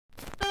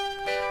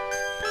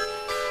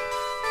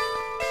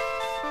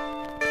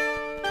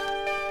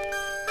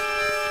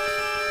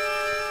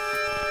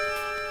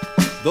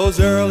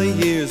Those early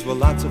years were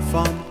lots of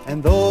fun,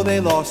 and though they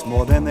lost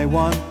more than they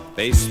won,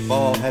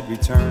 baseball had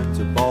returned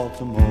to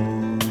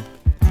Baltimore.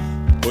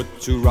 Put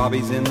two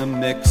Robbies in the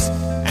mix,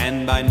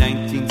 and by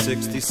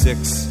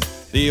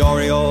 1966, the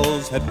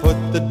Orioles had put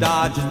the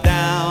Dodgers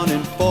down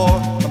in 4.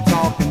 I'm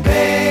talking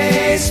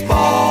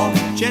baseball,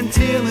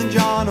 Gentile and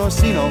John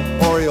Orsino,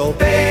 Oriole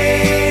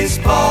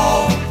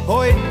baseball,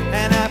 Hoyt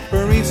and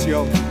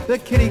Aparicio, the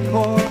Kitty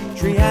Core,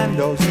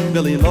 Triandos,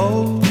 Billy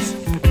Lowe's.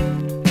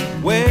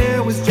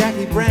 Where was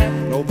Jackie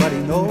Brandt? Nobody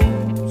knows.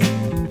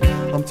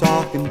 I'm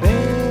talking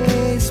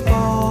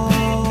baseball,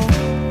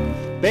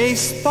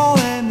 baseball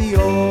and the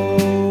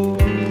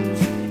O's.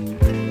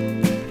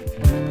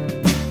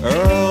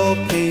 Earl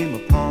came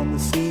upon the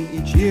scene.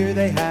 Each year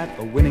they had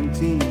a winning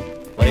team.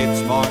 Play it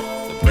smart,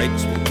 the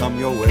breaks will come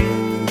your way.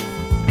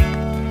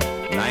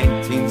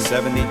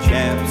 1970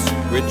 champs,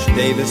 Rich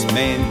Davis,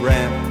 May and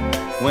Graham.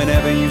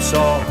 Whenever you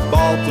saw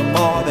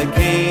Baltimore, they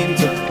came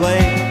to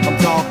play. I'm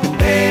talking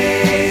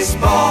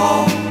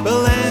baseball,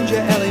 Belanger,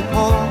 Ellie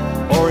Paul,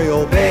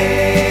 Oriole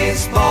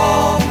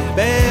baseball,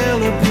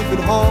 Baylor, Buford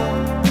Hall,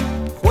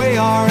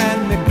 Cuellar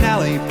and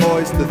McNally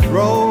poised to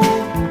throw.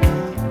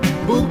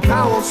 Boo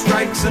Powell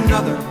strikes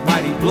another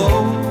mighty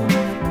blow.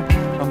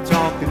 I'm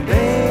talking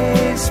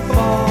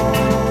baseball,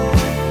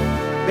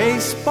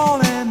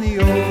 baseball and the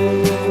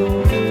O's.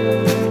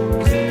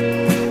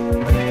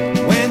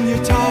 When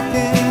you're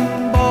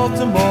talking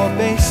Baltimore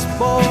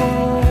baseball,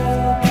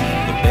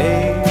 the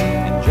Bay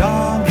and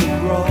John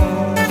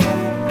McGraw.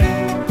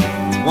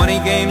 20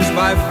 games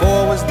by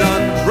 4 was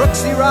done.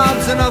 Brooksy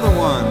robs another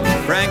one.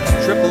 Frank's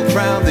triple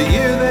crown the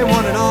year they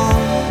won it all.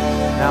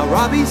 Now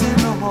Robbie's in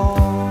the hall.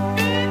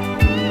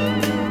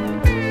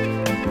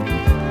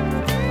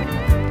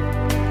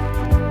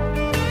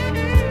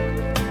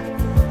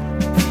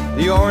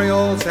 The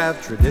Orioles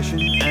have tradition,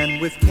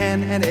 and with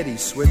Ken and Eddie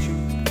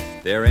switching,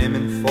 they're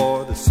aiming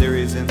for the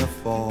series in the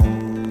fall.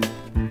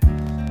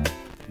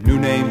 New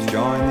names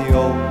join the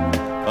old,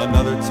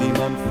 another team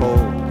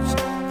unfolds.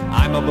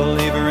 I'm a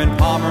believer in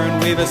Palmer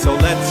and Weaver, so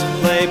let's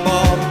play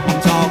ball.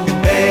 I'm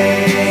talking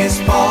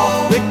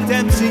baseball, Vic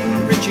Dempsey,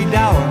 Richie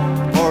Dower,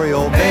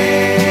 Oriole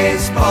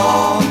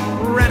baseball,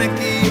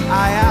 Renicky,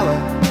 Ayala,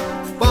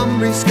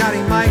 Bumbry,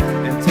 Scotty Mike,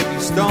 and Tippy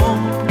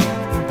Stone.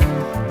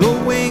 The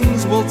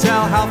wings will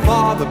tell how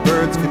far the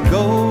birds can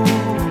go.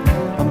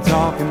 I'm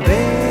talking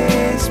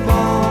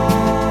baseball,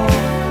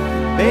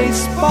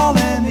 baseball